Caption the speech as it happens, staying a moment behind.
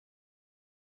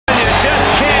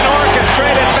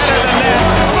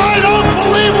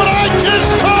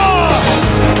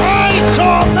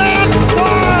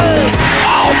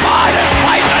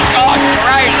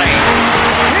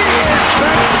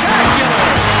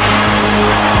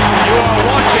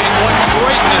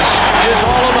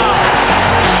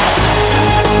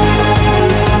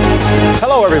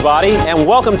everybody, and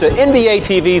welcome to NBA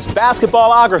TV's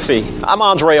Basketballography. I'm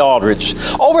Andre Aldridge.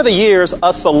 Over the years,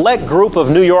 a select group of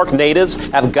New York natives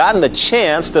have gotten the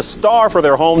chance to star for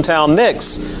their hometown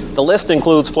Knicks. The list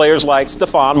includes players like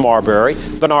Stephon Marbury,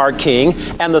 Bernard King,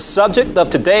 and the subject of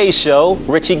today's show,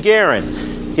 Richie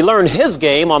Guerin. He learned his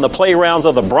game on the playgrounds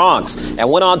of the Bronx and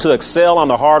went on to excel on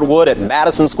the hardwood at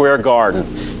Madison Square Garden.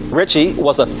 Richie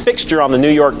was a fixture on the New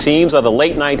York teams of the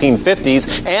late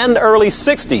 1950s and early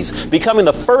 60s, becoming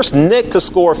the first Knick to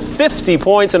score 50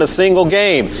 points in a single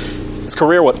game. His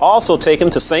career would also take him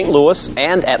to St. Louis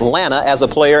and Atlanta as a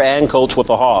player and coach with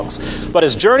the Hawks. But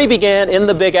his journey began in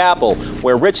the Big Apple,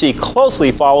 where Richie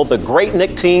closely followed the great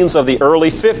Knick teams of the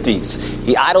early 50s.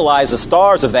 He idolized the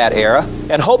stars of that era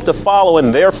and hoped to follow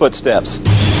in their footsteps.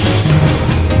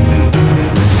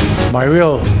 My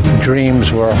real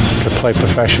dreams were to play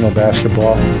professional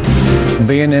basketball.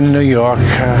 Being in New York,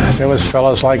 there was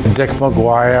fellows like Dick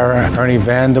McGuire, Ernie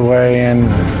Vanderway,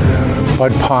 and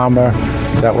Bud Palmer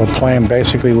that were playing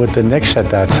basically with the Knicks at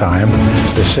that time.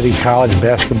 The city college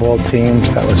basketball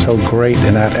teams that were so great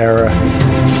in that era.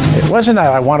 It wasn't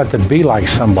that I wanted to be like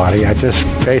somebody. I just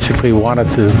basically wanted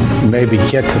to maybe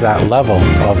get to that level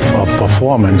of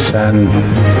performance.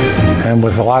 And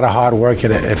with a lot of hard work,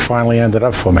 it finally ended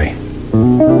up for me.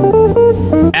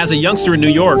 As a youngster in New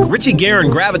York, Richie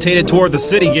Guerin gravitated toward the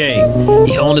city game.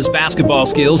 He honed his basketball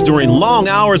skills during long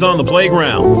hours on the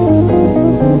playgrounds.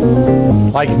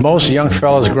 Like most young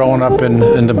fellas growing up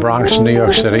in the Bronx, New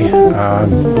York City,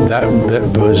 that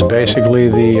was basically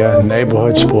the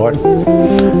neighborhood sport.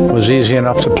 It was easy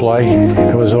enough to play.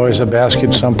 There was always a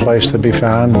basket someplace to be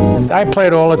found. I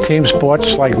played all the team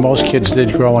sports like most kids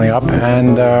did growing up,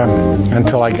 and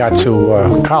until I got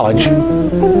to college.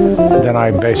 Then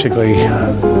I basically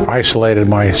isolated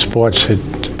my sports to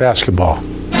basketball.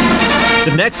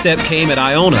 The next step came at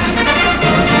Iona.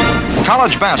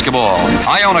 College basketball.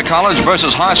 Iona College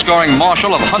versus high-scoring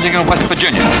Marshall of Huntington, West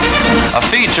Virginia. A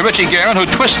feed to Richie Guerin, who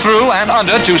twists through and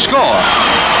under to score.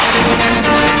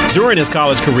 During his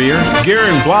college career,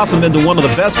 Guerin blossomed into one of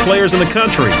the best players in the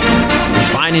country,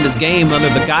 refining his game under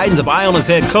the guidance of Iona's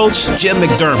head coach, Jim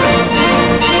McDermott.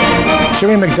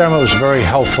 Jimmy McDermott was very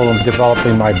helpful in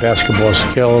developing my basketball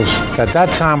skills. At that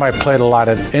time, I played a lot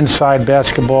of inside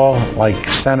basketball, like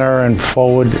center and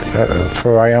forward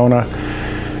for Iona,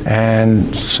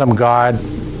 and some guard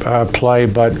play,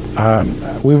 but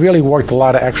we really worked a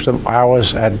lot of extra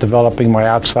hours at developing my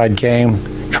outside game,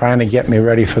 trying to get me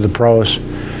ready for the pros,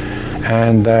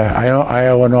 and I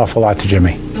owe an awful lot to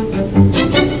Jimmy.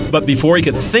 But before he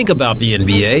could think about the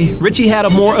NBA, Richie had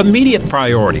a more immediate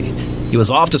priority. He was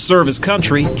off to serve his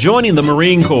country, joining the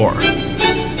Marine Corps.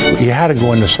 You had to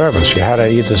go into service. You had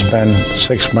to either spend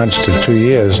 6 months to 2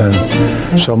 years, and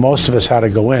so most of us had to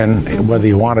go in, whether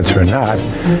you wanted to or not.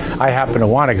 I happened to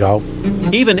want to go.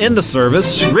 Even in the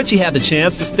service, Richie had the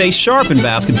chance to stay sharp in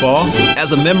basketball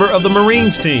as a member of the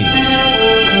Marines team.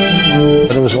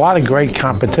 There was a lot of great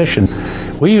competition.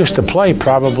 We used to play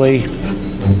probably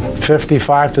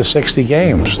 55 to 60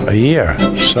 games a year.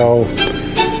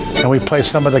 And we played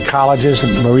some of the colleges,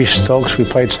 Maurice Stokes, we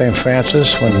played St.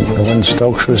 Francis when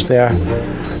Stokes was there.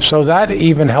 So that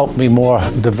even helped me more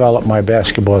develop my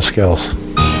basketball skills.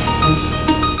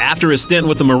 After his stint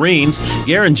with the Marines,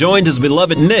 Guerin joined his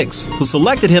beloved Knicks, who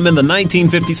selected him in the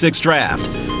 1956 draft.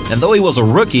 And though he was a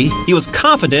rookie, he was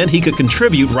confident he could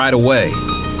contribute right away.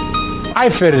 I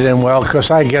fitted in well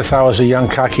because I guess I was a young,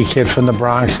 cocky kid from the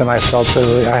Bronx, and I felt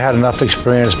that I had enough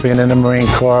experience being in the Marine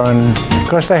Corps. And of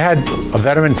course, they had a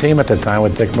veteran team at the time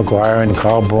with Dick McGuire and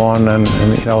Carl Braun, and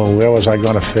you know, where was I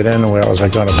going to fit in and where was I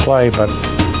going to play? But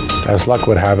as luck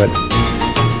would have it,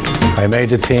 I made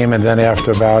the team, and then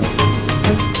after about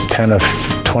 10 or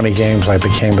 20 games, I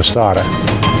became a starter.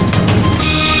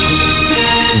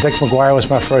 Dick McGuire was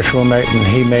my first roommate, and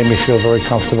he made me feel very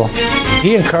comfortable.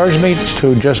 He encouraged me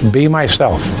to just be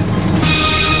myself.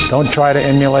 Don't try to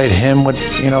emulate him with,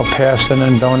 passing,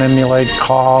 and don't emulate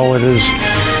Carl with his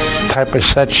type of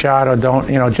set shot, or don't,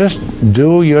 just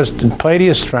play to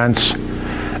your strengths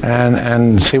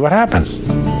and see what happens.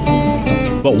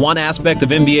 But one aspect of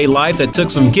NBA life that took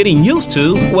some getting used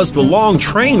to was the long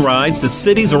train rides to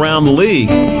cities around the league.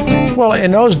 Well,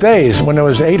 in those days, when there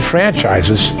was 8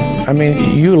 franchises, I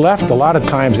mean, you left a lot of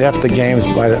times after games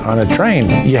on a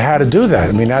train. You had to do that.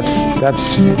 I mean,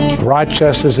 that's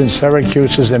Rochester's and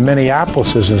Syracuse's and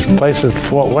Minneapolis's and places,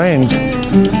 Fort Wayne's.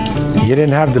 You didn't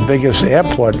have the biggest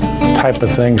airport type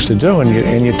of things to do,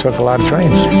 and you took a lot of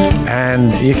trains.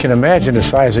 And you can imagine the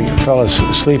size of fellas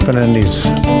sleeping in these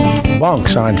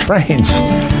bunks on trains.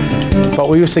 But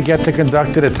we used to get the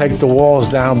conductor to take the walls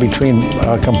down between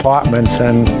compartments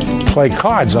and play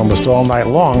cards almost all night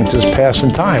long, just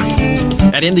passing time.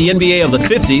 And in the NBA of the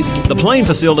 50s, the playing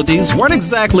facilities weren't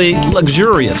exactly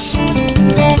luxurious.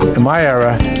 In my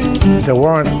era, there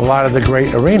weren't a lot of the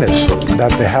great arenas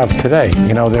that they have today.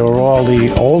 You know, they were all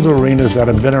the older arenas that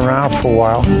have been around for a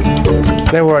while.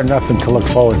 They were nothing to look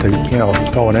forward to, you know,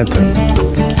 going into.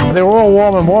 They were all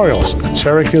war memorials.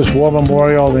 Syracuse War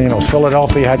Memorial, you know,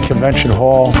 Philadelphia had Convention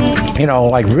Hall, you know,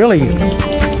 like really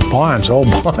Barnes, old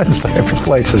Barnes type of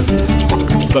places.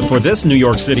 But for this New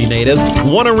York City native,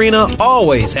 one arena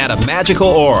always had a magical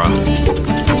aura.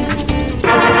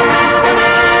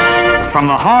 From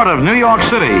the heart of New York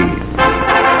City,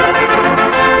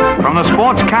 from the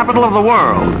sports capital of the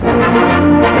world,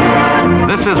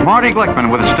 this is Marty Glickman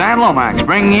with Stan Lomax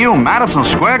bringing you Madison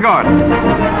Square Garden.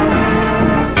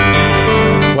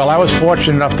 Well, I was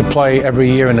fortunate enough to play every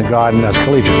year in the Garden as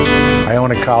collegiate.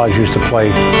 Iona College used to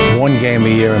play one game a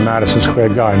year in Madison Square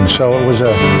Garden, so it was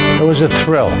a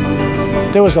thrill.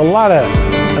 There was a lot of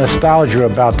nostalgia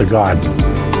about the Garden.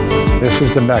 This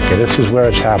is the Mecca. This is where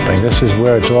it's happening. This is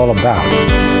where it's all about.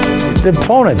 The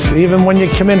opponents, even when you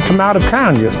come in from out of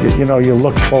town, you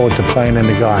look forward to playing in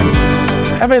the Garden.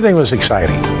 Everything was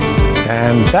exciting,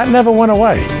 and that never went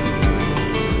away.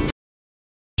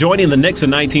 Joining the Knicks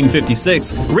in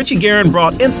 1956, Richie Guerin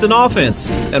brought instant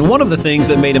offense, and one of the things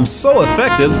that made him so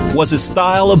effective was his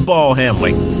style of ball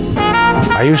handling.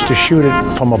 I used to shoot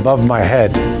it from above my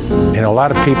head, and a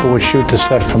lot of people would shoot the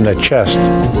set from their chest.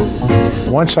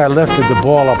 Once I lifted the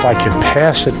ball up, I could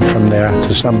pass it from there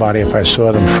to somebody if I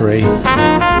saw them free,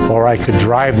 or I could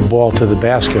drive the ball to the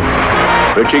basket.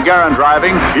 Richie Guerin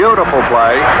driving, beautiful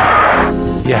play.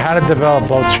 You had to develop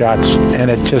both shots, and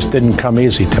it just didn't come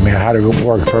easy to me. I had to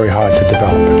work very hard to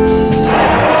develop it.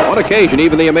 On occasion,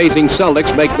 even the amazing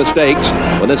Celtics make mistakes.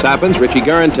 When this happens, Richie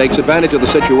Guerin takes advantage of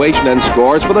the situation and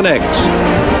scores for the Knicks.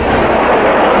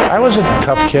 I was a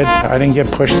tough kid. I didn't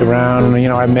get pushed around. You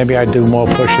know, maybe I do more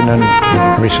pushing than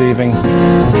receiving.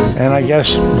 And I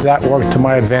guess that worked to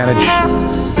my advantage.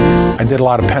 I did a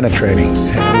lot of penetrating,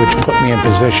 which put me in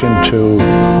position to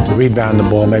rebound the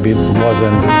ball maybe more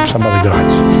than some other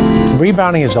guys.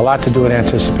 Rebounding has a lot to do with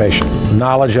anticipation,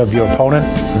 knowledge of your opponent,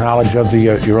 knowledge of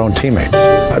your own teammates.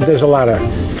 There's a lot of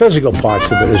physical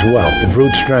parts of it as well. The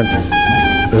brute strength,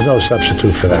 there's no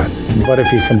substitute for that. But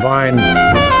if you combine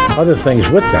other things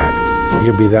with that,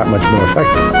 you'll be that much more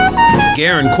effective.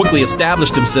 Guerin quickly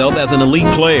established himself as an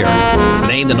elite player.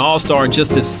 Named an All-Star in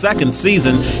just his second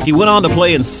season, he went on to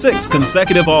play in 6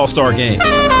 consecutive All-Star games.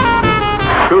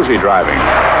 Cousy driving.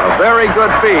 A very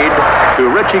good feed to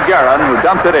Richie Guerin, who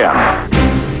dumped it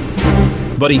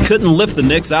in. But he couldn't lift the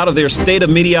Knicks out of their state of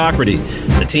mediocrity.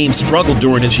 The team struggled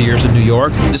during his years in New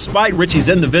York, despite Richie's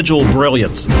individual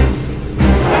brilliance.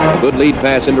 A good lead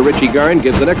pass into Richie Guerin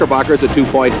gives the Knickerbockers a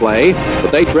 2-point play,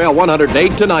 but they trail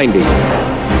 108-90.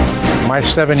 My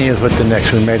 7 years with the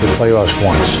Knicks, we made the playoffs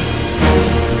once.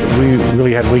 We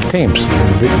really had weak teams,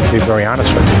 to be very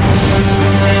honest with you.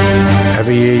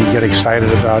 Every year you get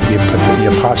excited about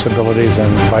your possibilities,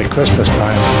 and by Christmas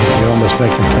time, you're almost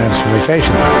making plans for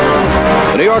vacation.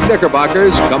 The New York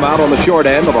Knickerbockers come out on the short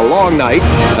end of a long night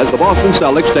as the Boston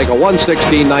Celtics take a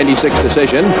 116-96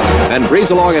 decision and breeze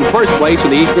along in first place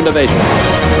in the Eastern Division.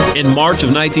 In March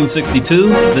of 1962,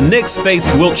 the Knicks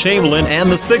faced Wilt Chamberlain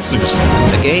and the Sixers,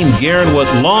 a game Guerin would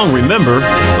long remember,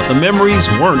 but the memories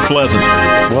weren't pleasant.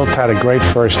 Wilt had a great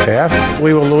first half.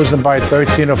 We were losing by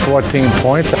 13 or 14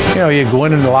 points. You know, you go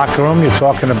in the locker room, you're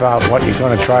talking about what you're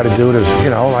going to try to do to, you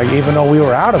know, like even though we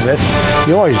were out of it,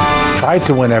 you always tried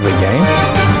to win every game.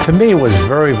 To me, it was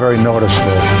very, very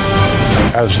noticeable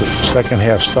as the second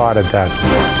half started that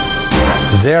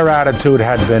their attitude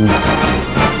had been,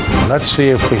 let's see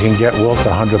if we can get Wilt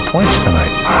 100 points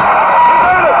tonight.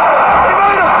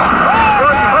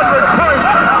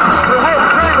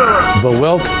 But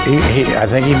Wilt, I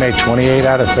think he made 28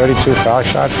 out of 32 foul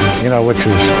shots, you know, which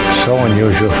was so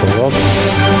unusual for Wilt,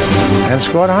 and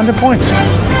scored 100 points.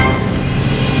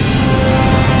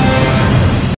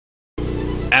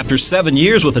 After 7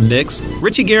 years with the Knicks,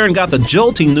 Richie Guerin got the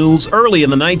jolting news early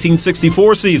in the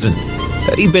 1964 season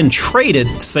that he'd been traded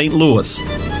to St. Louis.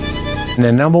 And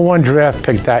the number 1 draft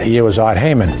pick that year was Art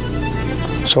Heyman.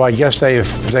 So I guess they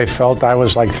felt I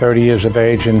was like 30 years of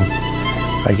age, and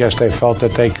I guess they felt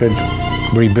that they could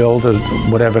rebuild or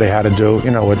whatever they had to do,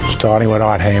 you know, starting with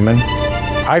Art Heyman.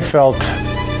 I felt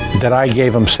that I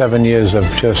gave him 7 years of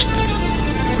just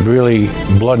really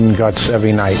blood and guts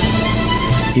every night,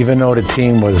 even though the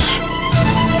team was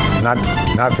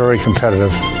not very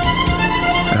competitive.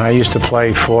 And I used to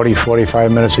play 40,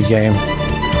 45 minutes a game.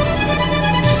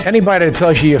 Anybody that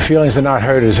tells you your feelings are not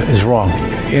hurt is wrong.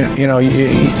 You know,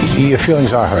 your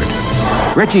feelings are hurt.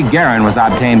 Richie Guerin was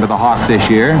obtained by the Hawks this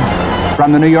year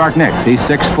from the New York Knicks. He's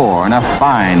 6'4" and a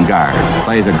fine guard.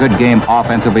 Plays a good game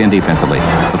offensively and defensively.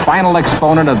 The final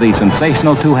exponent of the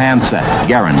sensational two-hand set,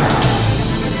 Guerin.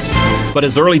 But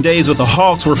his early days with the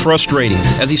Hawks were frustrating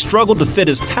as he struggled to fit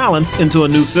his talents into a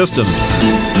new system.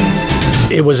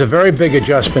 It was a very big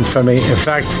adjustment for me. In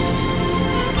fact,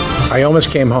 I almost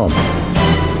came home.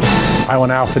 I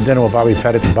went out for dinner with Bobby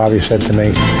Pettit, and Bobby said to me,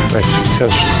 "Rich,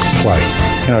 just play.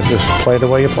 Just play the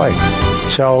way you play."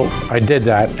 So I did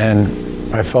that, and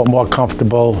I felt more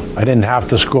comfortable. I didn't have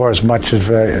to score as much as,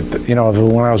 when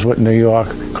I was with New York,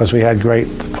 because we had great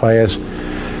players.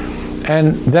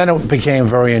 And then it became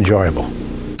very enjoyable.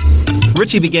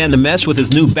 Richie began to mesh with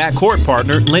his new backcourt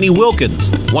partner, Lenny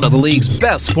Wilkins, one of the league's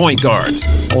best point guards.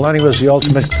 Well, Lenny was the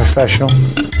ultimate professional,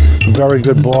 very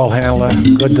good ball handler,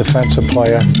 good defensive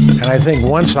player. And I think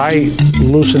once I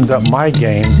loosened up my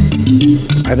game,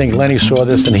 I think Lenny saw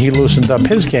this and he loosened up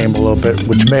his game a little bit,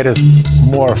 which made us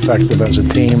more effective as a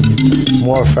team,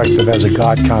 more effective as a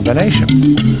guard combination.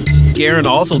 Guerin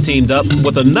also teamed up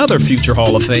with another future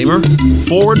Hall of Famer,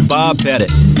 forward Bob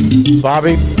Pettit.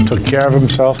 Bobby took care of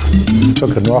himself,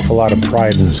 took an awful lot of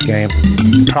pride in his game.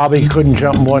 Probably couldn't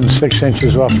jump more than 6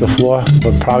 inches off the floor,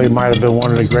 but probably might have been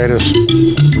one of the greatest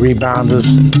rebounders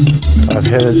of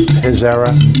his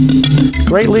era.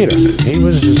 Great leader. He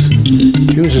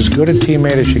was as good a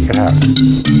teammate as you could have.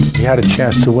 He had a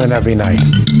chance to win every night,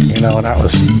 and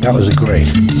that was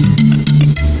great.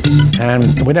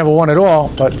 And we never won it all,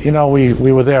 but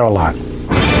we were there a lot.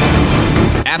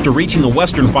 After reaching the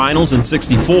Western Finals in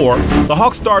 '64, the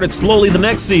Hawks started slowly the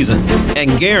next season,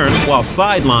 and Guerin, while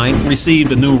sidelined,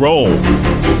 received a new role.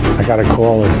 I got a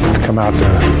call to come out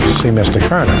to see Mr.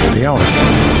 Kerner, the owner.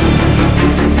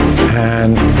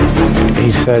 And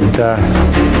he said,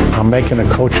 "I'm making a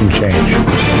coaching change.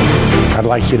 I'd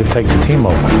like you to take the team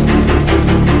over."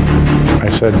 I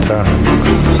said,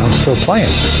 "I'm still playing."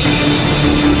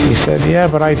 He said, "Yeah,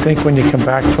 but I think when you come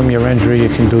back from your injury, you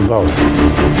can do both."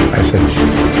 I said,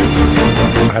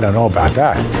 "I don't know about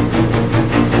that."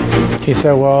 He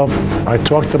said, "Well, I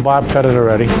talked to Bob Pettit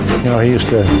already. He used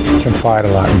to confide a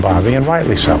lot in Bobby, and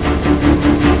rightly so.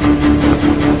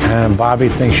 And Bobby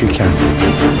thinks you can,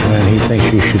 and he thinks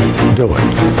you should do it."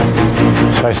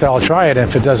 So I said, "I'll try it.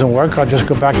 If it doesn't work, I'll just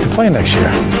go back to play next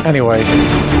year." Anyway,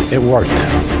 it worked.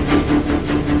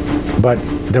 But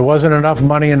there wasn't enough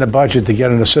money in the budget to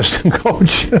get an assistant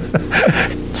coach.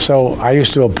 So I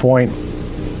used to appoint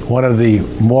one of the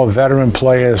more veteran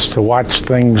players to watch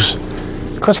things,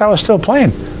 because I was still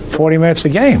playing 40 minutes a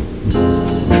game.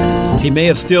 He may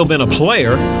have still been a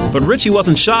player, but Richie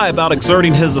wasn't shy about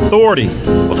exerting his authority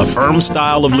with a firm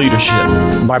style of leadership.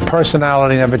 My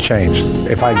personality never changed.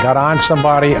 If I got on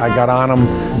somebody, I got on them.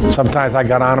 Sometimes I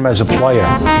got on them as a player,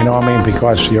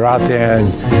 because you're out there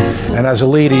and as a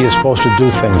leader, you're supposed to do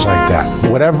things like that.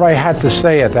 Whatever I had to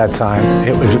say at that time,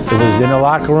 it was in the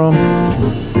locker room.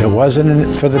 It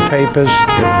wasn't for the papers.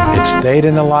 It stayed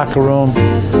in the locker room.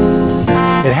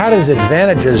 It had its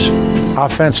advantages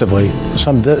offensively,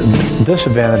 some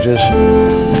disadvantages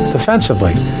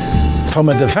defensively. From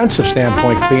a defensive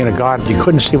standpoint, being a guard, you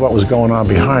couldn't see what was going on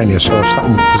behind you. So if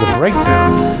something was a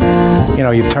breakdown,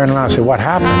 you turn around and say, "What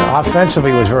happened?"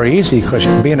 Offensively, it was very easy because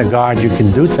being a guard, you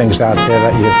can do things out there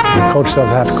that the coach doesn't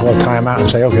have to call a timeout and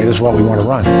say, "Okay, this is what we want to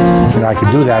run." I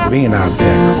could do that being out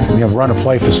there, run a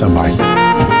play for somebody.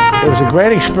 It was a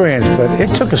great experience, but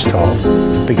it took its toll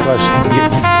because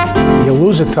you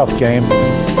lose a tough game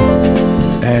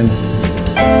and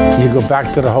you go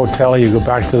back to the hotel, you go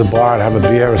back to the bar and have a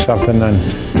beer or something, and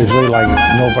there's really like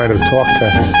nobody to talk to.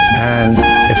 And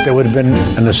if there would have been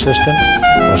an assistant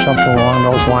or something along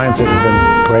those lines, it would have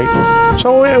been great.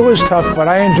 So it was tough, but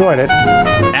I enjoyed it.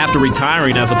 After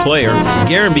retiring as a player,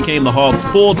 Guerin became the Hawks'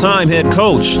 full-time head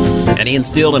coach, and he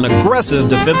instilled an aggressive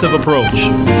defensive approach.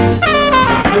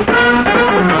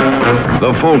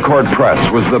 The full-court press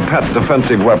was the pet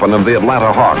defensive weapon of the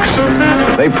Atlanta Hawks.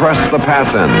 They pressed the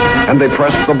pass in, and they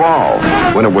pressed the ball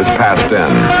when it was passed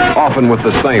in, often with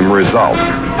the same result.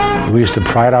 We used to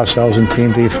pride ourselves in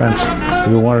team defense.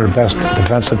 We were one of the best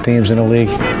defensive teams in the league,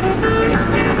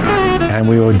 and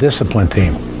we were a disciplined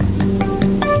team.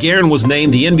 Guerin was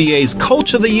named the NBA's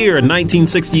Coach of the Year in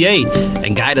 1968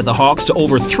 and guided the Hawks to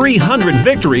over 300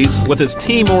 victories with his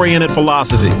team-oriented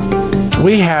philosophy.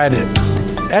 We had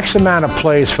X amount of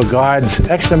plays for guards,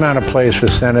 X amount of plays for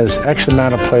centers, X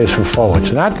amount of plays for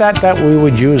forwards. Not that we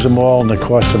would use them all in the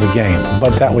course of a game,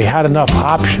 but that we had enough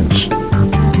options.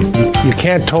 You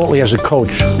can't totally, as a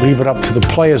coach, leave it up to the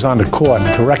players on the court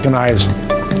to recognize,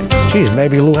 geez,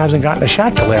 maybe Lou hasn't gotten a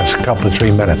shot the last couple of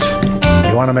 3 minutes.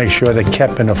 You want to make sure they're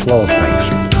kept in the flow of things.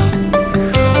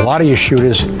 A lot of your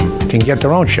shooters can get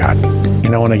their own shot,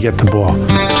 when they get the ball.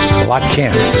 A lot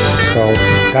can't. So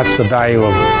that's the value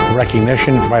of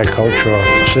recognition by a coach or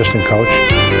assistant coach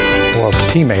or a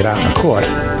teammate out in the court.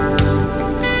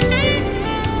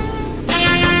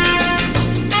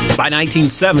 By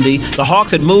 1970, the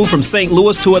Hawks had moved from St.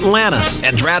 Louis to Atlanta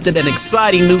and drafted an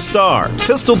exciting new star,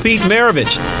 Pistol Pete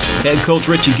Maravich. Head coach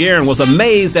Richie Guerin was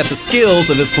amazed at the skills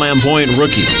of his flamboyant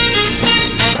rookie.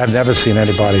 I've never seen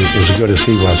anybody as good as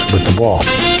he was with the ball.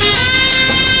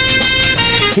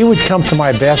 He would come to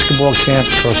my basketball camp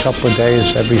for a couple of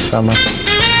days every summer.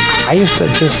 I used to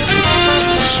just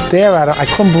stare at him. I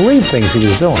couldn't believe things he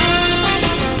was doing.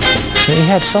 He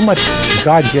had so much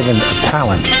God-given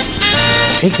talent.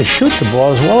 He could shoot the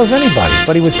ball as well as anybody,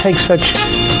 but he would take such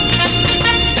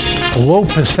low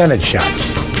percentage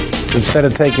shots. Instead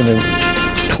of taking the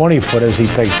 20-footers, he'd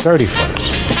take 30-footers.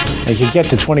 He could get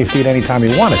to 20 feet anytime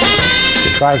he wanted to. He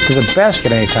could drive to the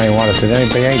basket anytime he wanted to. Then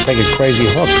he ain't take a crazy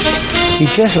hook. He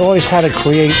just always had to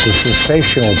create the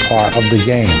sensational part of the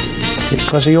game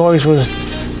because he always was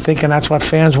thinking that's what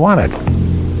fans wanted.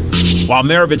 While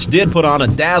Maravich did put on a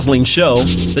dazzling show,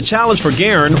 the challenge for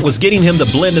Guerin was getting him to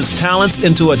blend his talents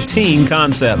into a team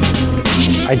concept.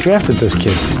 I drafted this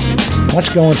kid. What's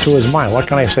going through his mind? What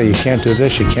can I say? You can't do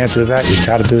this, you can't do that, you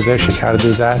got to do this, you got to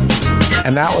do that.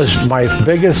 And that was my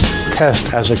biggest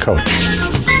test as a coach,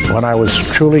 when I was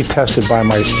truly tested by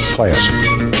my players.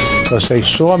 Because they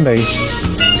saw me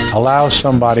allow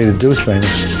somebody to do things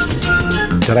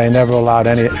that I never allowed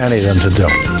any of them to do.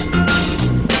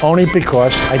 Only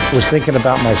because I was thinking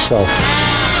about myself,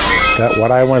 that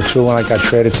what I went through when I got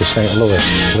traded to St. Louis,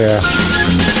 where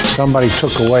somebody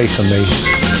took away from me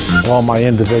all my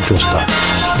individual stuff.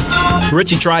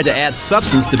 Richie tried to add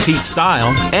substance to Pete's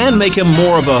style and make him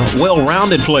more of a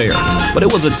well-rounded player, but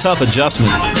it was a tough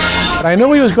adjustment. But I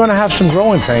knew he was going to have some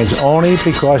growing pains, only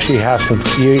because you have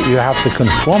to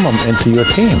conform him into your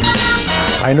team.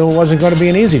 I knew it wasn't going to be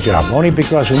an easy job, only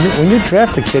because when you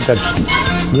draft a kid that's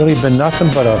really been nothing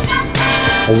but a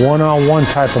one-on-one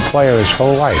type of player his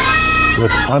whole life,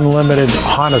 with unlimited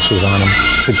harnesses on him,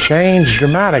 to change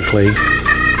dramatically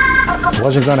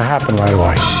wasn't going to happen right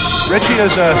away. Richie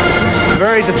is a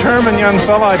very determined young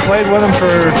fellow. I played with him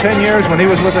for 10 years when he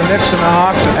was with the Knicks and the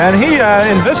Hawks. And he,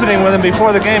 in visiting with him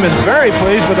before the game, is very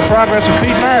pleased with the progress of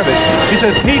Pete Maravich. He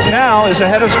says Pete now is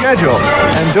ahead of schedule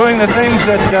and doing the things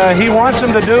that he wants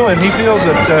him to do, and he feels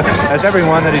that, as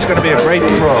everyone, that he's going to be a great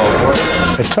pro.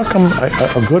 It took him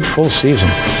a good full season,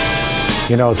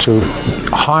 to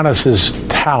harness his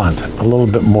talent a little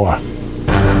bit more.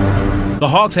 The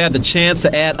Hawks had the chance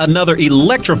to add another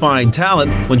electrifying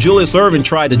talent when Julius Erving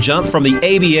tried to jump from the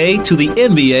ABA to the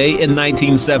NBA in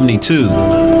 1972.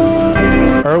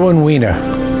 Erwin Weiner,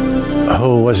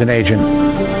 who was an agent,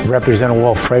 represented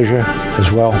Walt Frazier as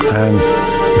well, and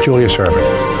Julius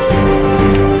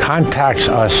Erving, contacts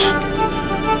us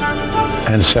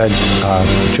and said,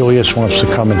 Julius wants to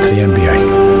come into the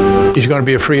NBA. He's going to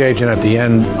be a free agent at the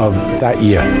end of that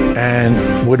year,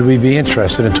 and would we be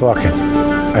interested in talking?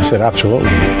 I said, absolutely,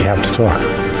 you have to talk.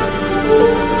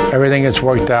 Everything gets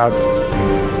worked out.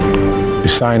 We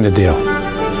signed the deal.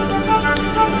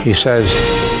 He says,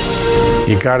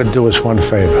 you got to do us one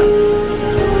favor.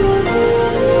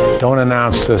 Don't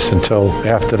announce this until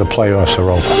after the playoffs are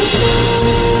over.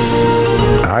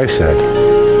 I said,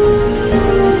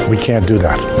 we can't do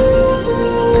that.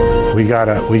 We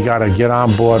gotta get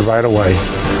on board right away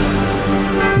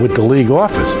with the league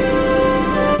office.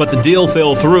 But the deal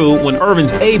fell through when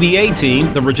Irving's ABA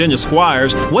team, the Virginia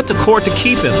Squires, went to court to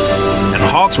keep him. And the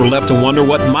Hawks were left to wonder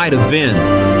what might have been.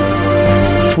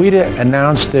 If we'd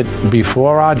announced it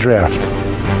before our draft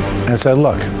and said,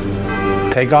 look,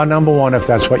 take our number one if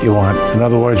that's what you want. In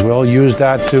other words, we'll use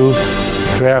that to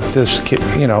draft this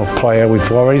player.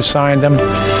 We've already signed him.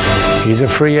 He's a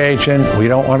free agent. We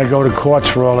don't want to go to courts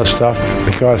for all this stuff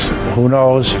because who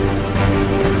knows?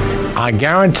 I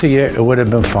guarantee you it would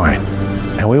have been fine.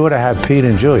 And we would have had Pete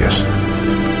and Julius.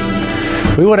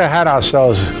 We would have had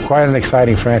ourselves quite an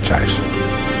exciting franchise.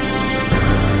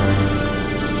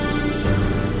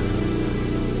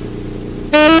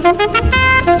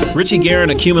 Richie Guerin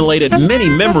accumulated many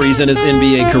memories in his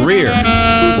NBA career.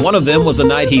 One of them was the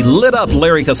night he lit up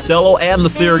Larry Costello and the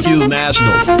Syracuse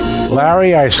Nationals.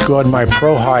 Larry, I scored my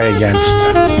pro high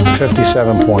against,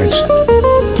 57 points.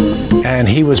 And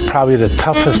he was probably the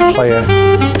toughest player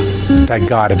that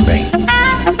guarded me.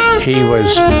 He was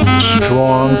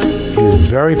strong, he was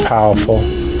very powerful,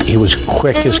 he was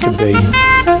quick as could be,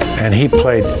 and he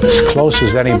played as close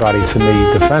as anybody to me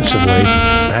defensively,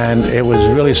 and it was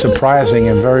really surprising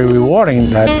and very rewarding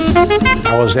that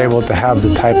I was able to have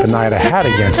the type of night I had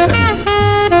against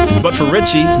him. But for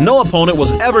Richie, no opponent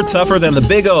was ever tougher than the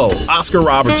Big O, Oscar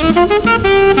Robertson.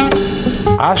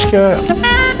 Oscar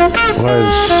was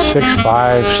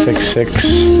 6'5",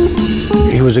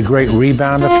 6'6". He was a great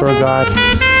rebounder for a guard.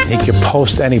 He could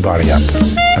post anybody up.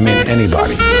 I mean,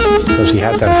 anybody. Because he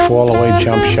had that fall-away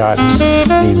jump shot.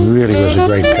 He really was a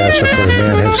great passer for a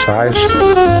man his size.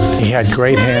 He had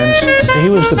great hands. He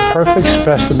was the perfect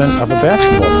specimen of a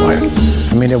basketball player.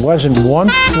 I mean, there wasn't one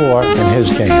flaw in his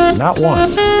game. Not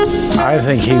one. I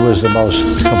think he was the most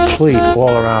complete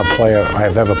all-around player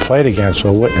I've ever played against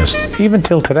or witnessed, even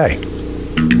till today.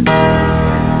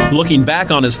 Looking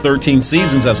back on his 13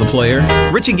 seasons as a player,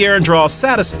 Richie Guerin draws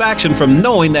satisfaction from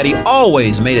knowing that he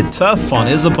always made it tough on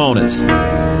his opponents.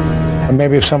 Or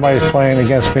maybe if somebody's playing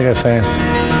against me, they're saying,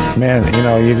 man, you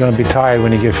know, you're going to be tired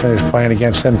when you get finished playing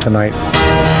against him tonight.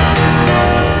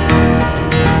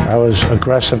 I was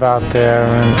aggressive out there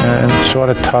and sort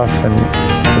of tough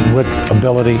and with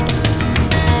ability.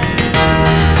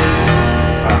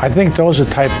 I think those are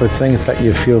the type of things that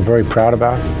you feel very proud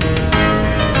about.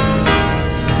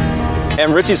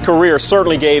 And Richie's career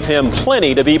certainly gave him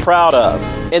plenty to be proud of.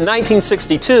 In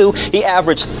 1962, he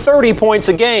averaged 30 points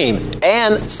a game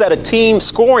and set a team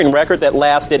scoring record that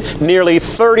lasted nearly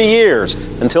 30 years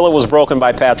until it was broken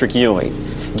by Patrick Ewing.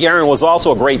 Guerin was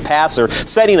also a great passer,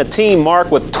 setting a team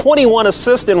mark with 21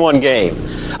 assists in one game.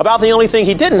 About the only thing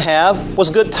he didn't have was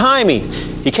good timing.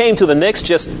 He came to the Knicks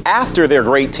just after their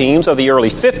great teams of the early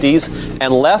 50s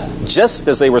and left just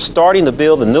as they were starting to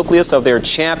build the nucleus of their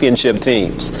championship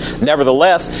teams.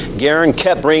 Nevertheless, Guerin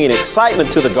kept bringing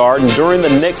excitement to the Garden during the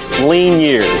Knicks' lean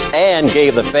years and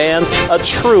gave the fans a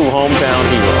true hometown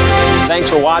hero. Thanks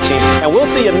for watching, and we'll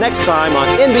see you next time on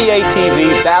NBA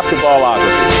TV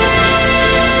Basketballography.